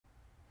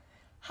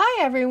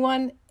Hi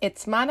everyone,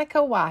 it's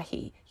Monica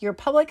Wahi, your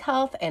public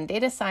health and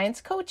data science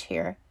coach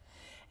here.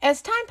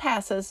 As time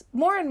passes,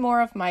 more and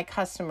more of my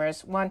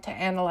customers want to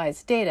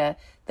analyze data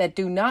that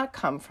do not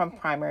come from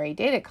primary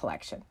data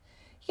collection,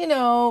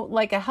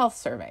 like a health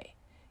survey.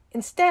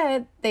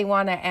 Instead, they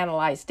want to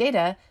analyze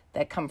data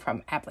that come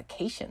from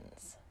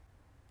applications.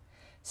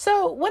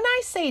 So when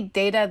I say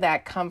data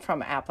that come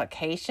from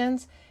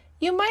applications,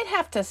 you might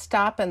have to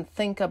stop and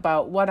think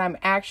about what I'm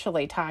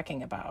actually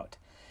talking about.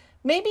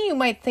 Maybe you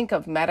might think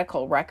of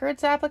medical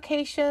records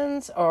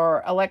applications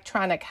or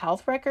electronic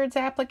health records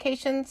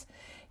applications.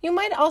 You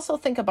might also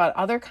think about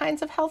other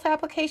kinds of health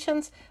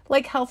applications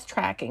like health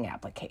tracking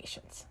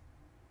applications.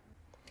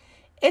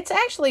 It's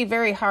actually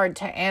very hard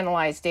to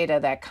analyze data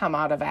that come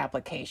out of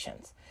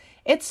applications.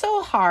 It's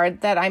so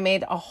hard that I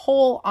made a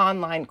whole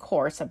online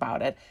course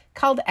about it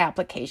called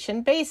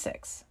Application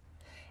Basics.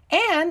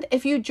 And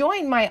if you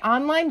join my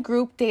online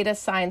group data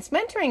science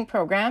mentoring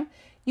program,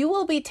 you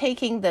will be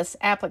taking this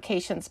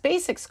Applications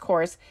Basics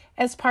course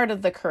as part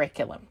of the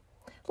curriculum.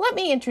 Let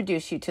me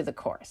introduce you to the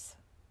course.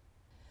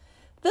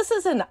 This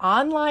is an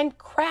online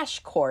crash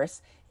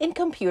course in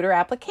computer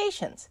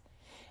applications.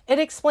 It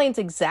explains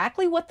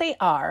exactly what they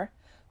are,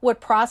 what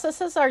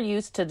processes are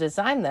used to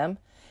design them,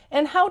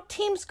 and how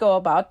teams go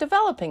about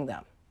developing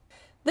them.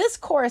 This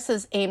course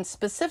is aimed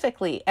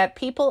specifically at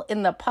people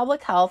in the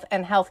public health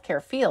and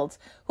healthcare fields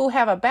who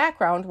have a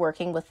background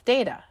working with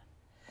data.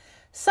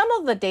 Some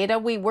of the data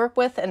we work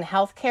with in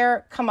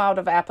healthcare come out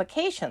of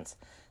applications,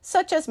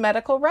 such as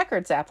medical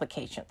records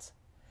applications.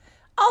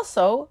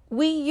 Also,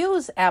 we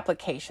use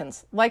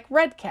applications like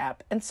REDCap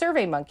and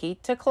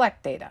SurveyMonkey to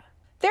collect data.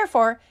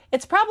 Therefore,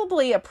 it's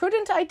probably a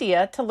prudent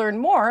idea to learn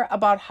more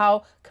about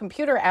how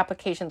computer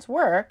applications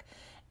work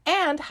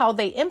and how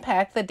they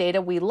impact the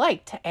data we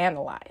like to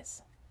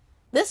analyze.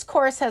 This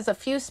course has a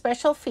few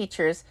special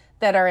features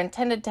that are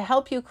intended to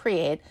help you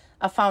create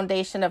a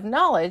foundation of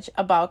knowledge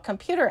about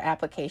computer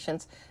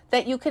applications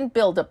that you can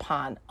build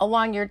upon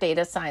along your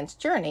data science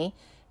journey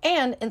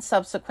and in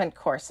subsequent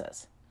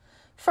courses.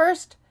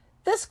 First,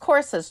 this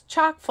course is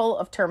chock full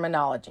of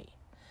terminology.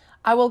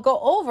 I will go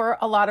over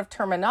a lot of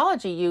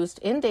terminology used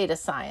in data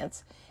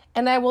science,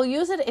 and I will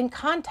use it in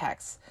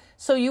context,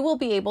 so you will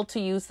be able to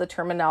use the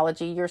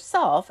terminology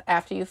yourself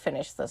after you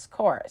finish this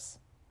course.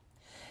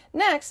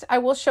 Next, I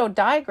will show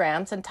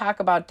diagrams and talk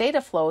about data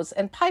flows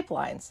and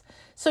pipelines,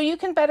 so you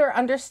can better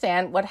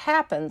understand what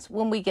happens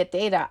when we get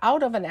data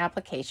out of an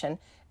application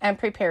and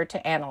prepare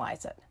to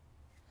analyze it.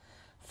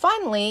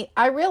 Finally,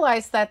 I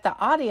realized that the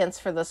audience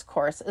for this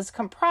course is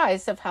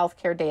comprised of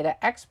healthcare data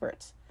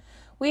experts.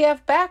 We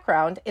have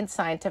background in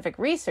scientific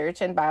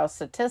research and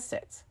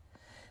biostatistics.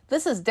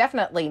 This is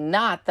definitely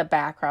not the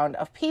background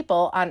of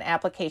people on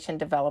application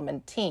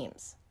development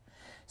teams.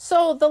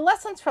 So the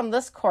lessons from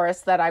this course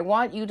that I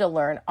want you to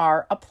learn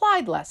are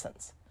applied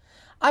lessons.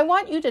 I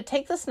want you to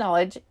take this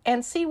knowledge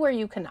and see where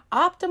you can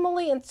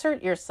optimally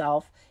insert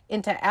yourself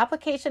into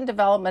application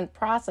development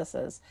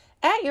processes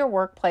at your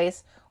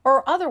workplace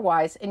or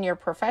otherwise in your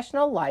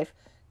professional life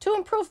to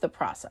improve the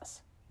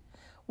process.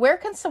 Where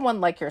can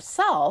someone like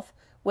yourself,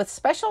 with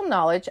special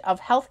knowledge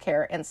of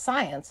healthcare and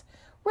science,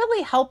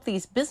 really help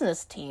these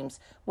business teams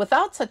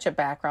without such a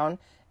background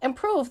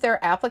improve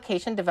their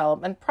application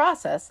development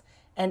process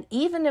and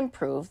even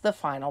improve the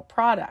final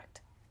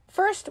product?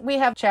 First, we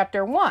have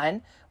Chapter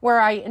 1, where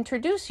I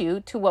introduce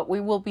you to what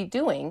we will be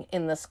doing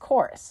in this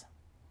course.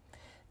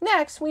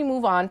 Next, we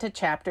move on to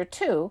Chapter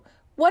 2,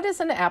 what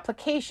is an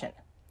application?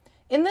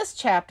 In this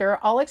chapter,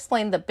 I'll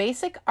explain the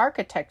basic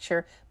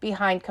architecture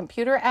behind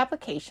computer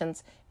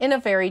applications in a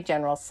very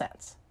general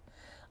sense.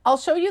 I'll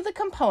show you the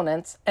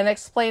components and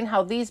explain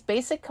how these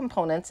basic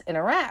components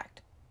interact.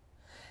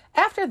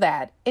 After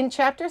that, in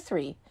Chapter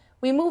 3,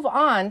 we move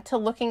on to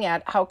looking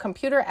at how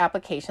computer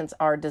applications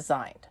are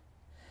designed.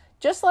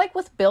 Just like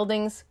with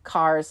buildings,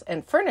 cars,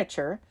 and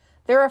furniture,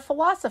 there are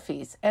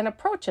philosophies and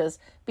approaches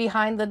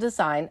behind the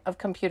design of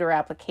computer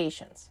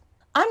applications.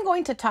 I'm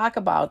going to talk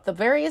about the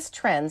various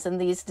trends in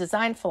these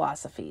design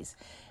philosophies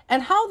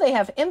and how they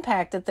have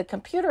impacted the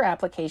computer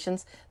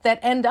applications that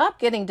end up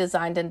getting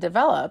designed and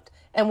developed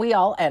and we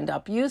all end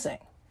up using.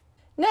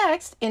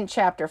 Next, in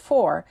Chapter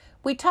 4,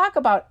 we talk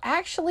about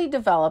actually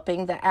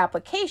developing the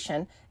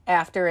application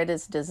after it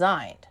is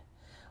designed.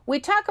 We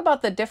talk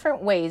about the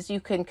different ways you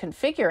can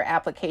configure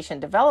application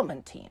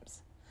development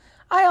teams.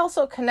 I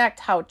also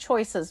connect how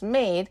choices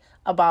made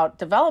about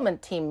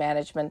development team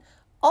management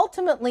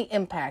ultimately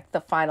impact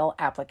the final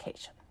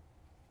application.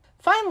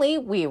 Finally,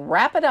 we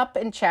wrap it up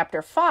in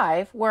Chapter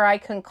 5, where I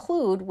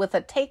conclude with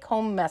a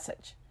take-home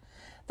message.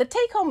 The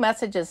take-home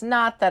message is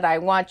not that I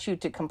want you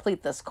to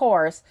complete this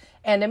course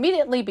and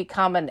immediately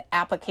become an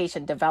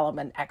application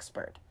development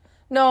expert.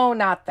 No,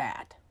 not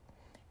that.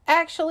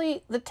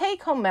 Actually, the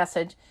take-home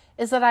message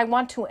is that I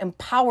want to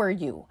empower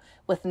you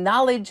with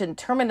knowledge and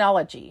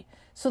terminology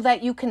so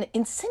that you can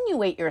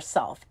insinuate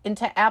yourself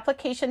into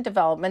application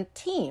development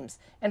teams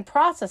and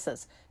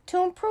processes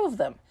to improve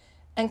them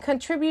and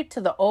contribute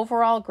to the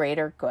overall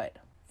greater good.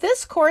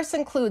 This course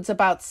includes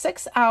about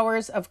 6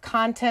 hours of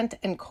content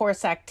and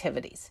course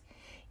activities.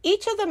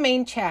 Each of the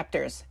main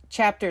chapters,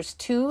 chapters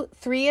 2,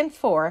 3, and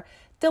 4,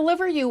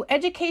 deliver you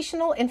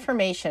educational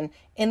information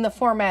in the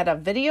format of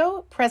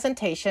video,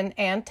 presentation,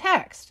 and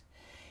text.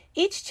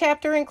 Each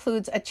chapter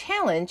includes a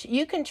challenge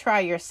you can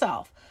try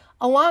yourself,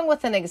 along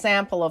with an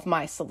example of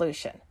my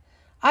solution.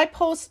 I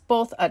post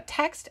both a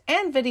text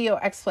and video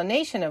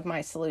explanation of my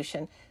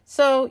solution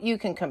so you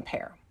can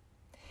compare.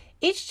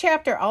 Each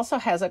chapter also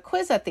has a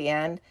quiz at the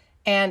end,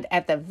 and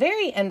at the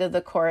very end of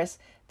the course,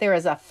 there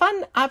is a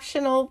fun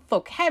optional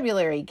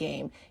vocabulary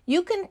game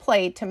you can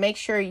play to make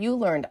sure you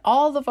learned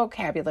all the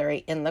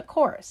vocabulary in the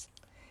course.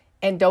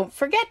 And don't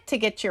forget to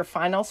get your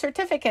final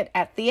certificate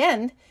at the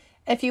end.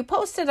 If you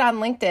post it on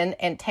LinkedIn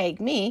and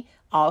tag me,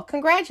 I'll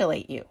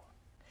congratulate you.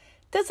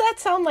 Does that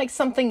sound like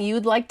something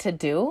you'd like to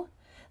do?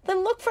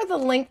 Then look for the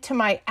link to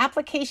my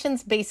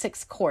Applications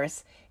Basics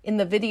course in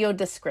the video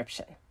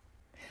description.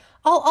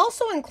 I'll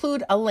also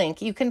include a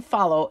link you can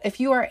follow if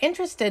you are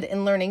interested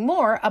in learning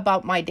more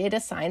about my data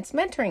science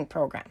mentoring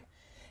program.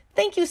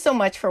 Thank you so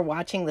much for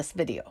watching this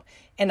video,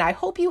 and I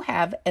hope you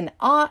have an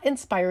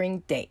awe-inspiring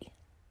day.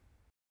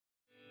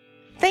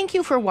 Thank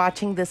you for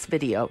watching this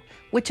video,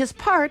 which is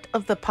part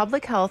of the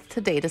Public Health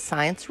to Data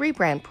Science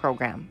Rebrand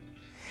program.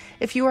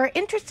 If you are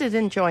interested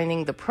in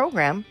joining the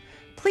program,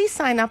 please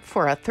sign up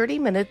for a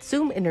 30-minute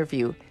Zoom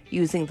interview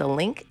using the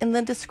link in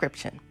the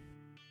description.